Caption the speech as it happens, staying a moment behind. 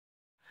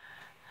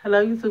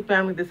Hello YouTube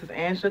family, this is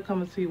Angela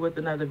coming to you with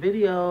another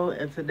video,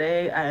 and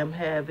today I am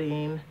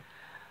having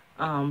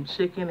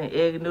chicken and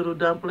egg noodle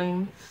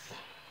dumplings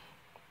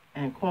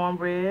and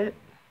cornbread.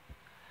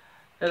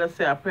 Let us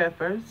say our prayer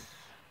first.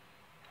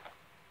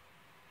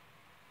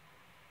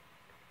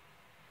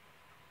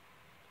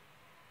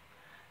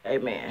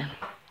 Amen.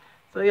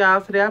 So y'all,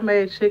 today I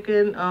made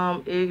chicken,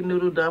 egg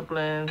noodle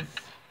dumplings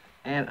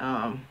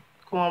and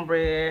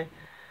cornbread,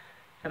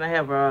 and I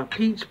have a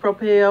peach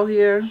propel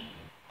here.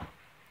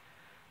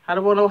 I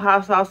don't want no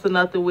hot sauce or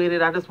nothing with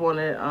it. I just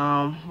wanted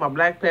my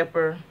black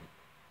pepper.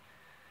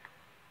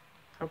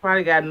 I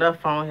probably got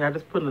enough on here. I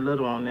just put a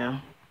little on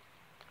there.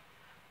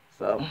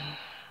 So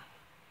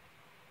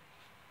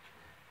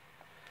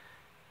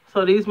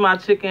these my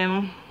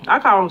chicken. I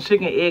call them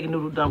chicken egg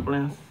noodle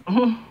dumplings.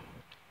 I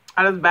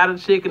just batter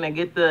chicken and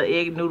get the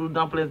egg noodle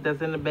dumplings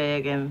that's in the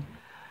bag,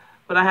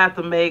 but I have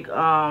to make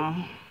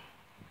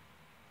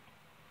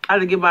I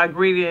had to get my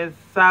ingredients: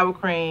 sour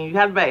cream. You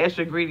have to buy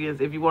extra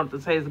ingredients if you want it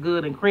to taste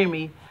good and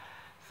creamy.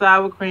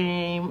 Sour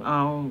cream,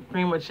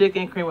 cream of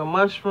chicken, cream of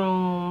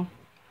mushroom,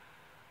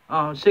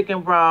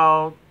 chicken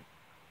broth,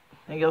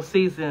 and your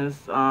seasons: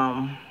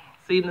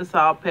 seasoning,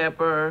 salt,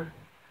 pepper,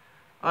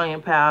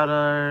 onion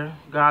powder,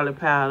 garlic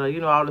powder. You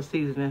know, all the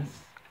seasonings.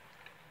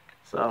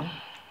 So,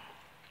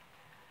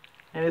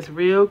 and it's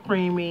real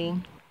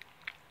creamy.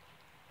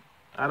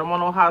 I don't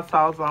want no hot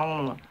sauce. I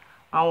don't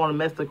want to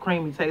mess the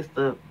creamy taste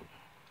up.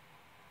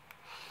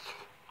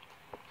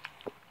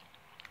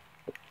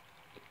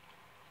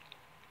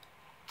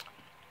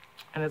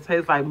 And it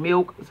tastes like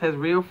milk. It tastes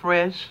real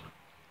fresh.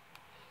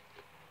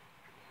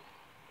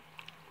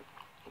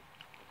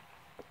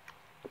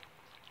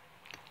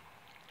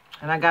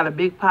 And I got a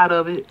big pot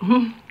of it. So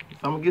I'm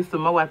going to get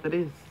some more after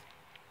this. It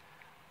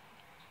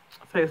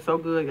tastes so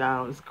good,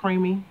 y'all. It's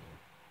creamy.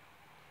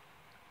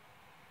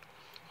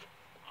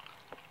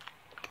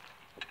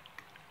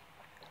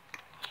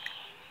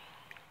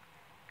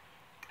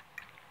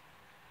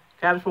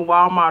 Got it from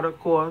Walmart, of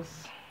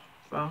course.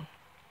 So.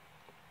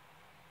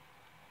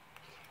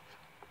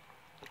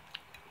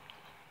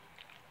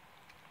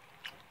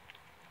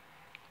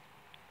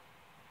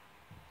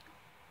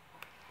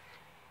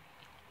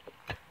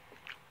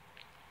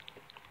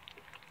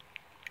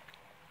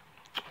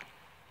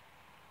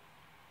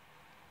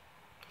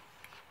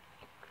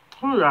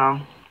 Oh, y'all.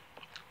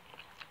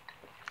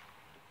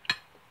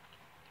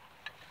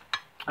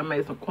 I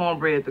made some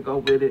cornbread to go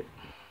with it.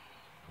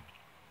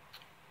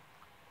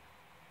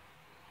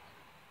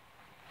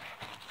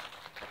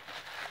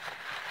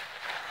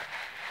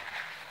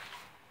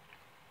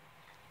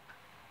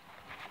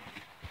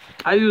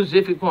 I use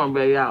Jiffy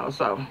cornbread, y'all,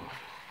 so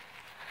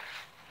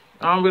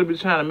I don't really be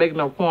trying to make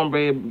no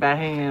cornbread by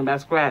hand, by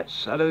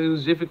scratch. I just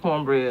use Jiffy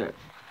cornbread.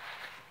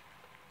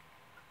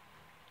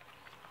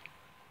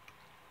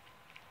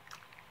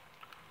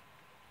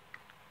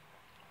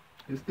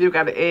 You still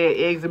got to add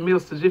eggs and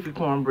milk to Jiffy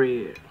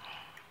cornbread.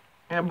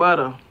 And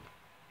butter.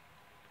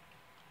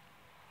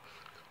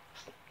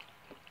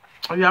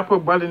 Oh, y'all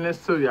put butter in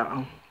this too,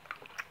 y'all.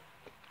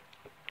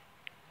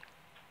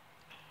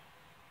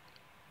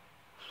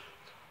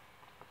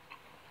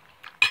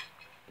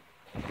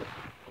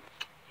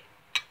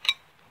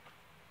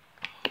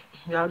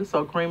 Y'all, this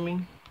so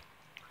creamy.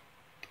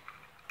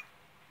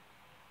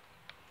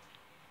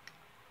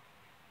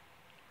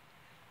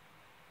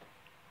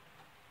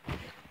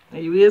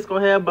 And you is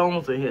going to have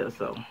bones in here,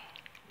 so if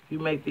you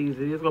make these,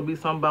 it is going to be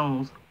some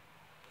bones.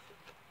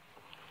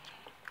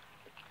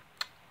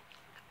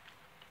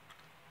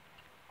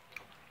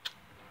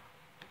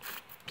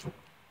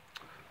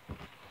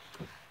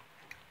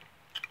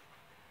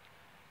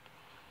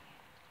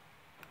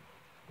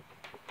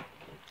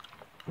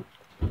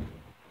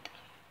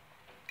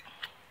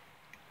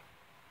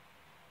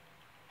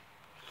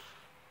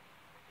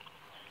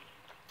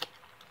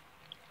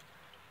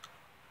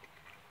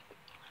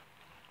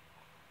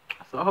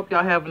 So I hope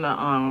y'all having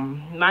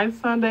a nice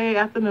Sunday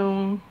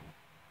afternoon.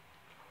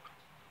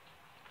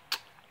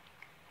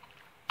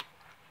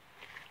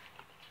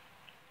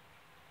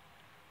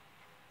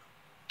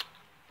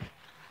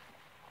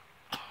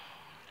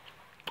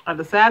 I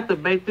decided to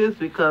bake this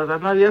because I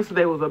know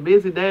yesterday was a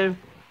busy day,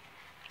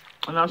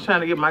 and I was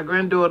trying to get my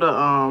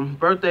granddaughter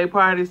birthday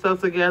party stuff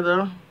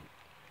together,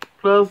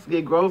 plus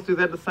get groceries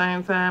at the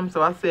same time.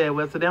 So I said,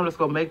 well, today I'm just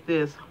gonna make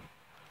this.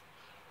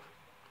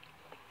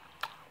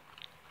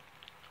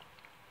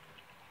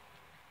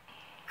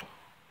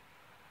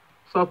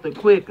 Something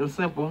quick and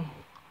simple.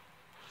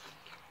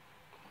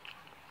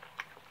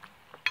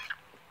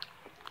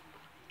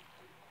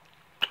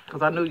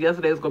 Because I knew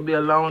yesterday was going to be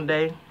a long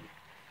day.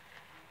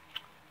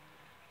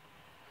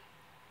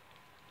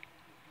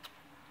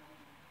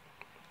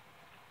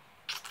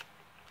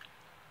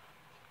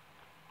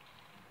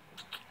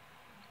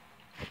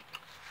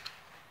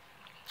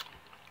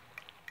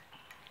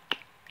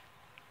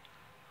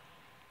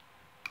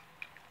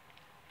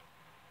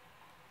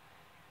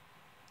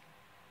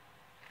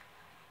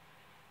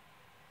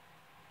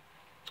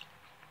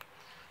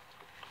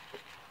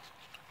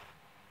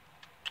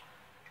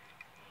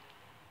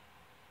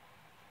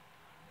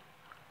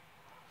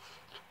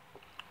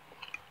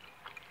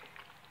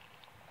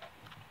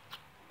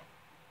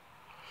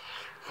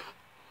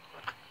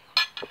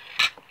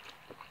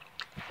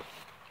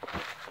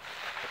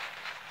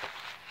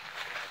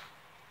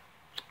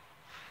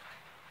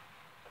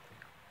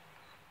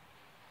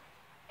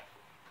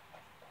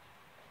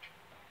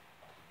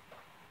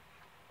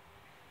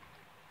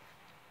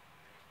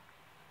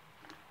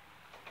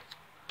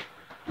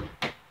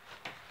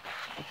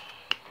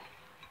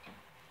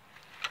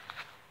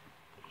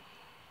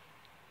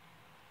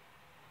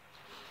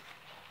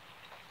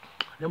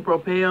 Them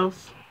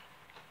propels.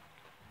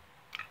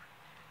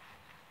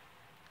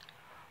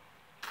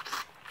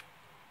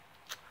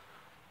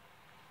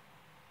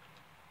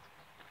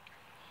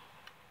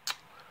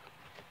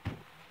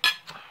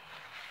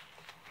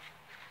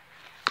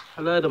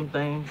 I love them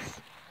things.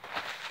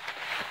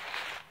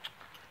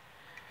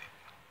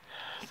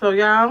 So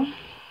y'all,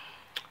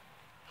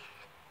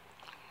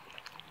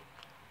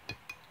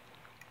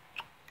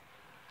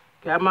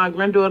 got my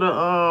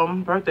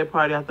granddaughter birthday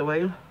party out the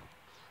way.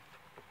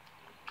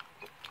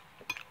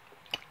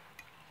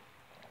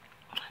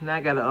 Now I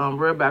gotta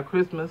worry about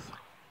Christmas.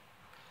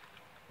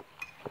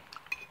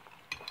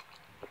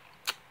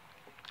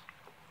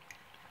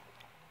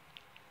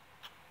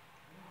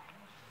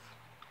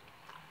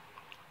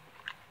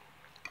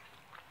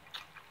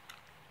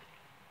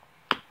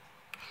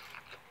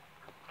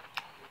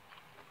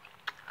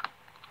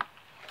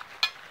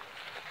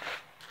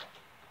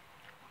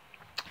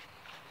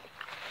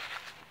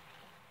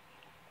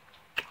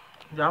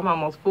 Y'all, I'm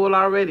almost full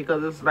already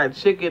because it's like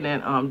chicken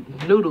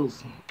and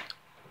noodles.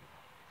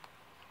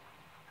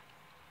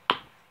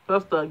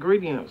 Plus the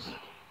ingredients.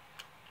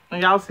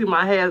 And y'all see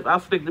my hair, I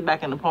slicked it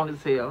back in the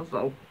ponytail,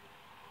 so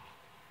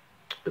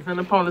it's in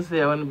the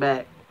ponytail in the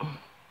back.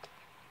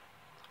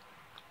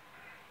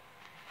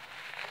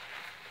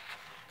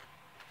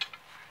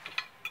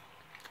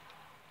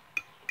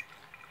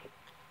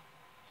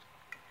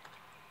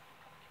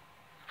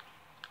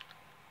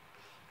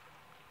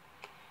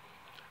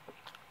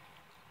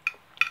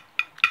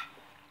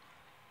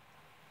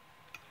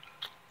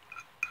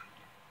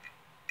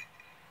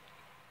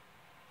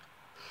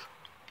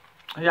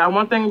 Y'all,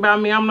 one thing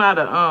about me, I'm not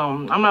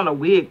a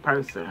wig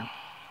person.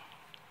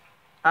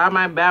 I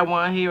might buy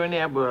one here and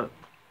there, but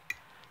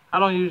I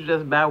don't usually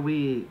just buy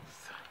wigs.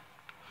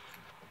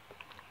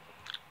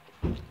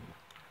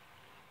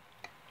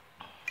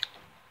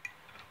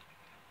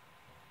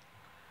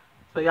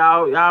 So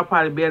y'all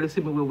probably barely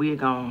see me with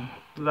wig on,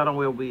 because I don't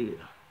wear wig.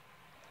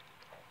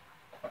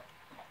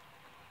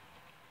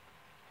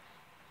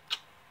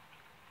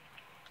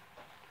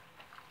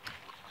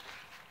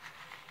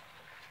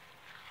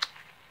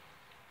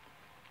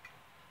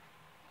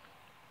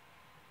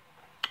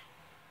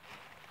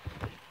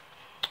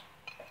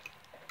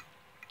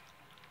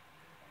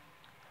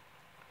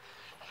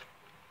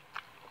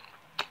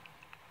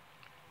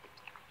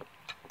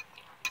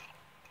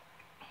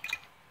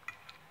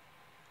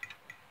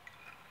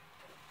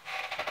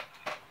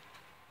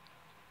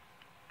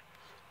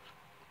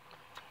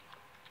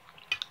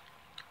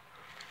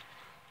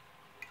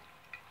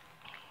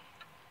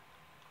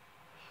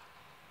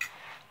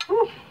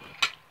 Whew.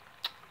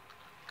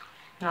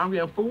 Now I'm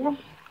getting full.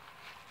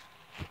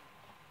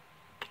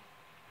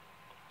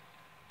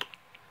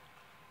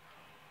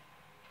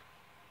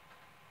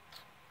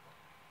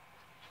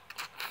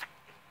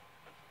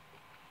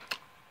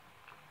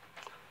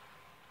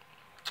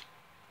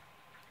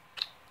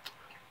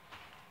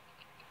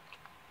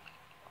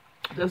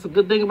 That's a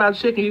good thing about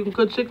chicken. You can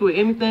cook chicken with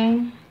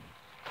anything.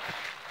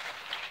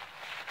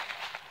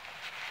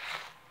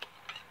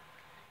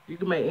 You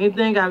can make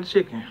anything out of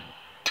chicken.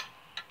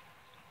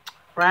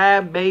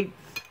 Fried, baked,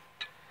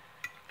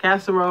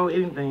 casserole,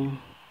 anything.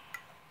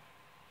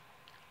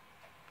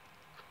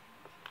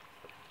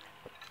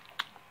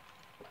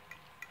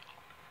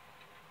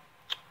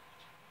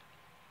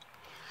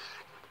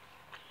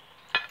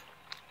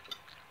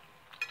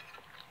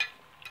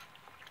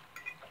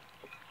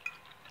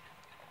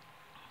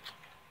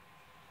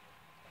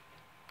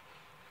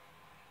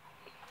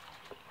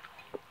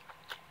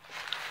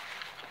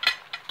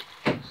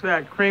 See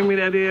how creamy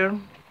that is?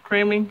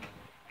 Creamy.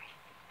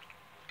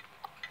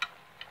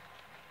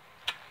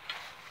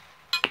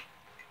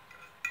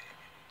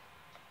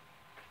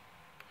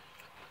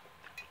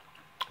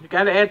 You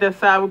gotta add that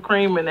sour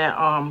cream and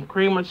that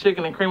cream of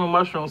chicken and cream of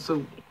mushroom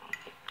soup.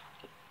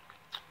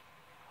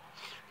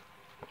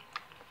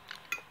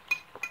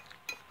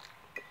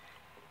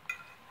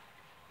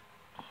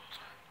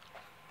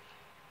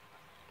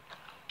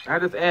 I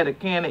just add a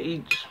can of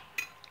each.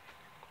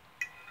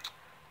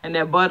 And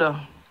that butter.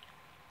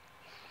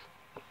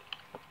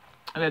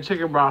 And that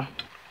chicken broth.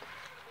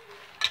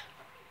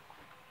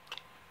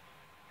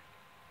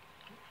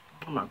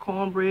 My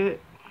cornbread.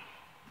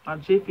 My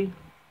Jiffy.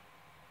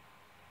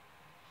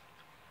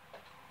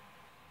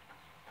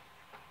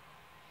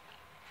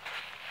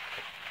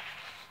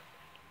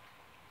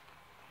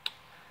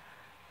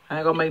 I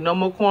ain't gonna make no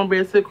more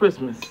cornbread till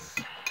Christmas.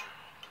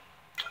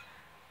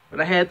 But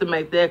I had to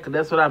make that because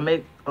that's what I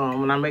make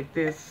when I make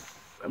this.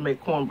 I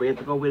make cornbread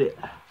to go with it.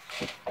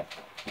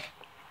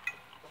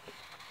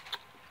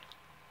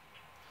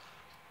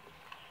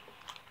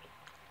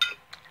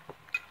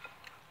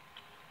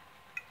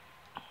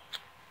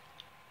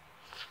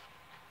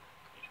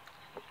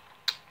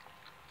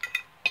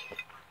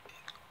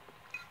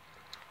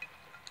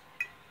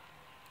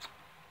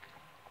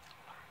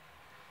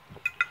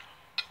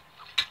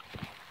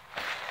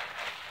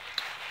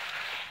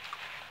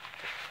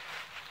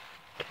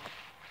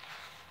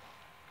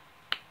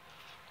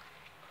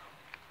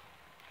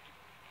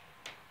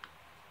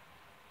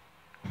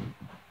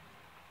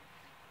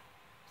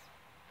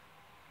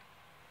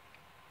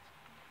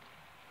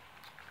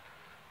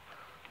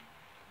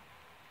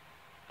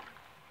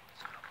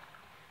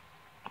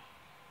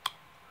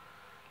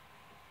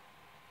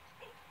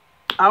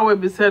 I always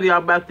be telling y'all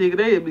about things.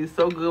 They be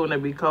so good when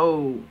they be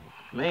cold.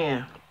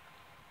 Man.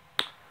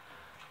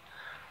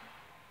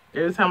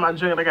 Every time I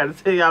drink, I got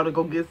to tell y'all to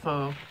go get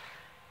some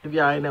if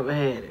y'all ain't never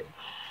had it.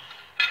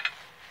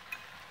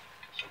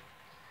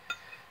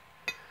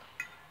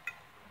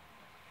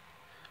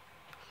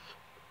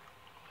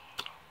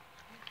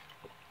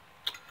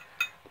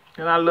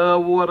 And I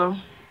love water.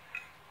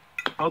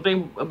 Only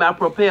thing about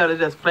Propel is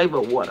just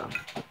flavored water.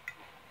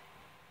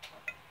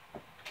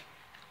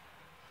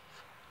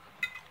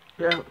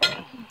 Yeah.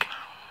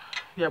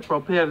 Yeah,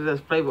 Propel is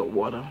just flavored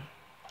water.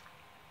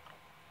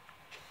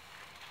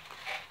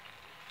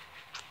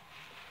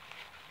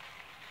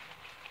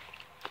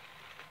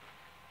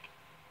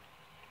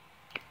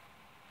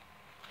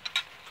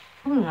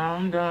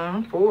 I'm done.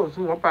 I'm full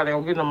too. I'm probably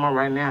gonna get them on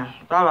right now.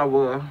 Thought I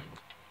would.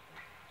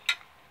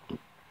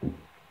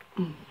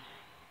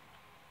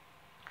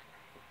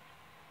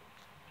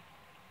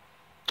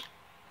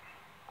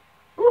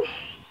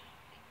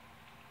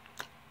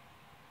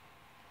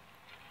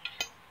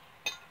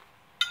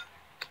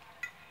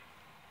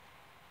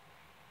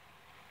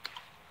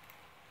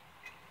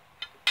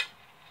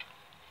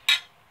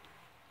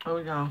 Oh,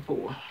 we down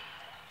 4.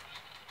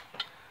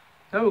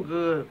 That was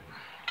good.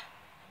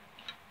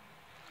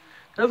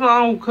 That's why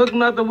I don't cook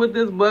nothing with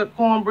this but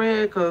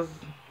cornbread, because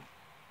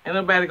ain't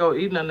nobody gonna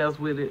eat nothing else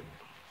with it.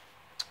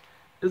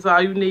 This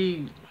all you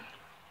need.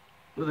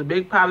 With a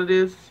big pot of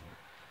this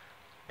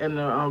and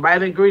the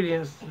right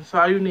ingredients. That's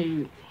all you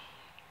need.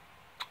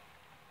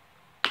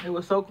 It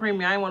was so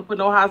creamy. I didn't want to put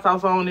no hot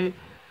sauce on it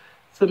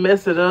to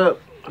mess it up.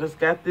 I just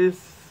got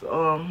this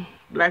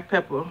black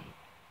pepper.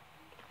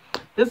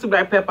 This is the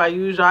black pepper I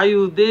use. I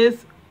use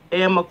this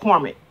and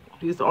McCormick.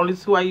 These are the only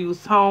 2 I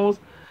use. Tones.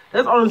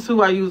 That's the only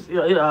 2 I use.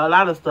 A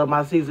lot of stuff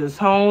my seasons.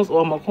 Tones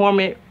or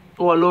McCormick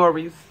or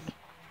Lori's.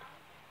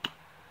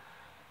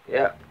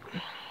 Yeah.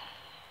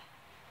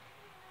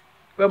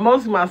 But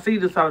most of my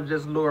seasons are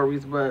just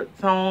Lori's. But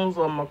Tones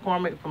or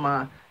McCormick for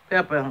my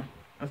pepper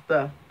and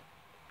stuff.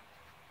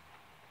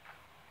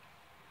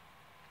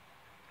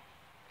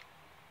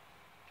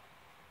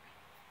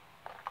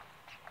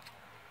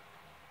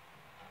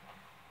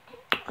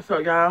 So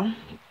y'all,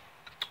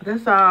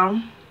 that's all.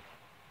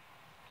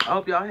 I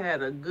hope y'all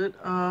had a good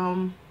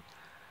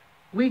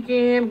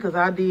weekend, because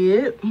I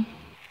did.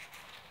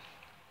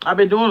 I've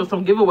been doing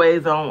some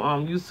giveaways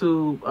on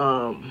YouTube.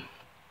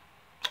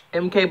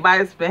 MK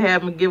Bites been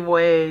having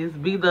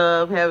giveaways. B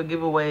Love having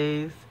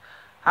giveaways.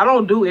 I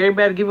don't do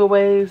everybody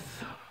giveaways,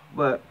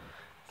 but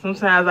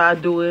sometimes I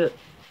do it.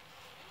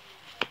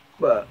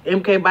 But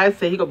MK Bites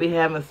said he gonna be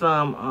having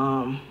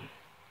some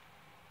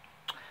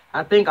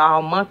I think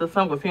all month or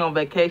something, because he on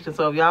vacation.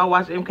 So if y'all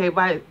watch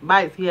MK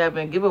Bites, he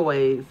having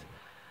giveaways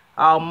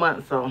all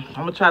month. So I'm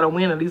going to try to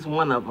win at least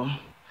one of them.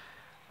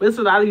 There's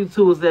a lot of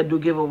YouTubers that do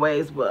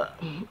giveaways, but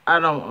I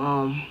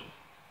don't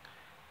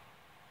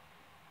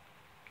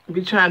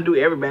be trying to do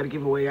everybody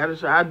giveaway.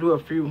 I do a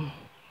few,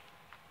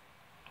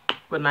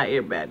 but not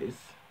everybody's.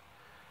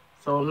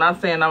 So I'm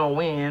not saying I'm going to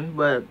win,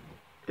 but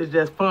it's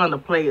just fun to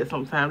play it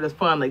sometimes. It's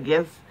fun to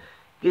guess.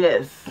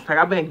 Like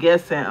I've been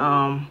guessing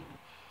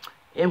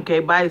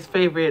MK Bites'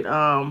 favorite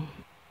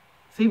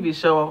TV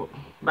show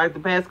like the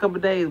past couple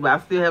of days, but I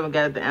still haven't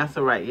got the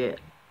answer right yet.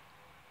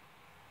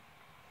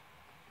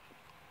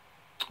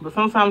 But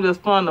sometimes it's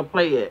fun to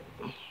play it.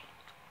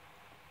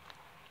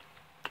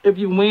 If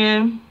you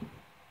win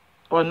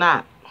or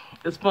not,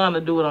 it's fun to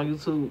do it on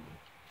YouTube.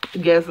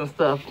 Guess and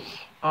stuff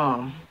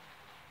on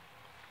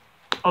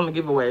the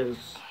giveaways.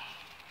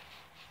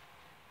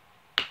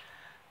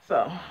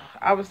 So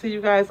I will see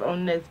you guys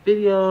on the next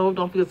video.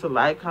 Don't forget to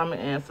like,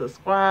 comment, and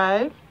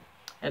subscribe.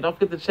 And don't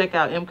forget to check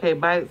out MK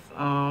Bites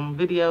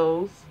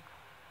videos.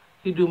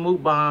 He do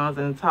mukbangs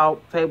and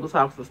table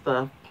talks and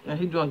stuff. And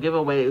he doing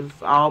giveaways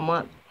all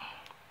month.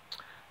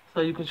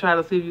 So you can try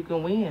to see if you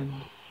can win.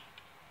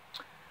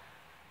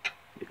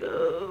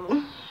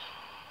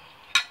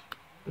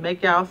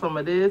 Make y'all some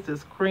of this.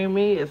 It's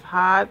creamy. It's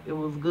hot. It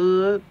was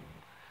good.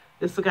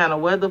 It's the kind of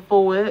weather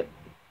for it.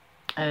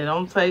 And it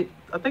don't take,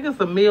 I think it's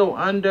a meal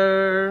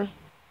under,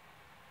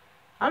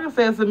 I can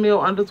say it's a meal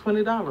under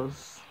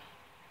 $20.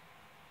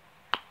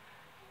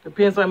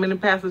 Depends on how many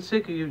packs of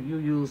chicken you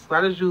use. So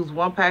I just use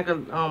 1 pack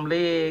of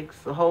legs,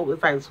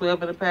 it's like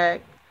 12 in a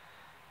pack.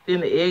 Then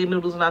the egg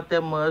noodles, not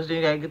that much. Then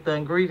you gotta get the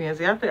ingredients.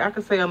 Yeah, I think I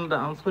could say under the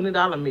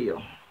 $20 meal.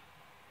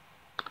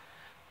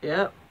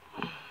 Yep.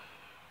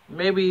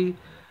 Maybe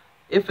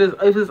if it's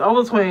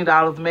over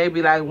 $20,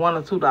 maybe like $1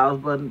 or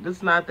 $2, but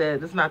it's not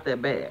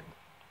that bad.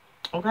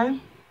 Okay?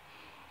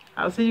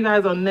 I'll see you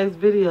guys on the next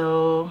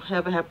video.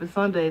 Have a happy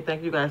Sunday.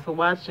 Thank you guys for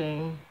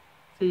watching.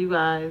 See you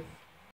guys.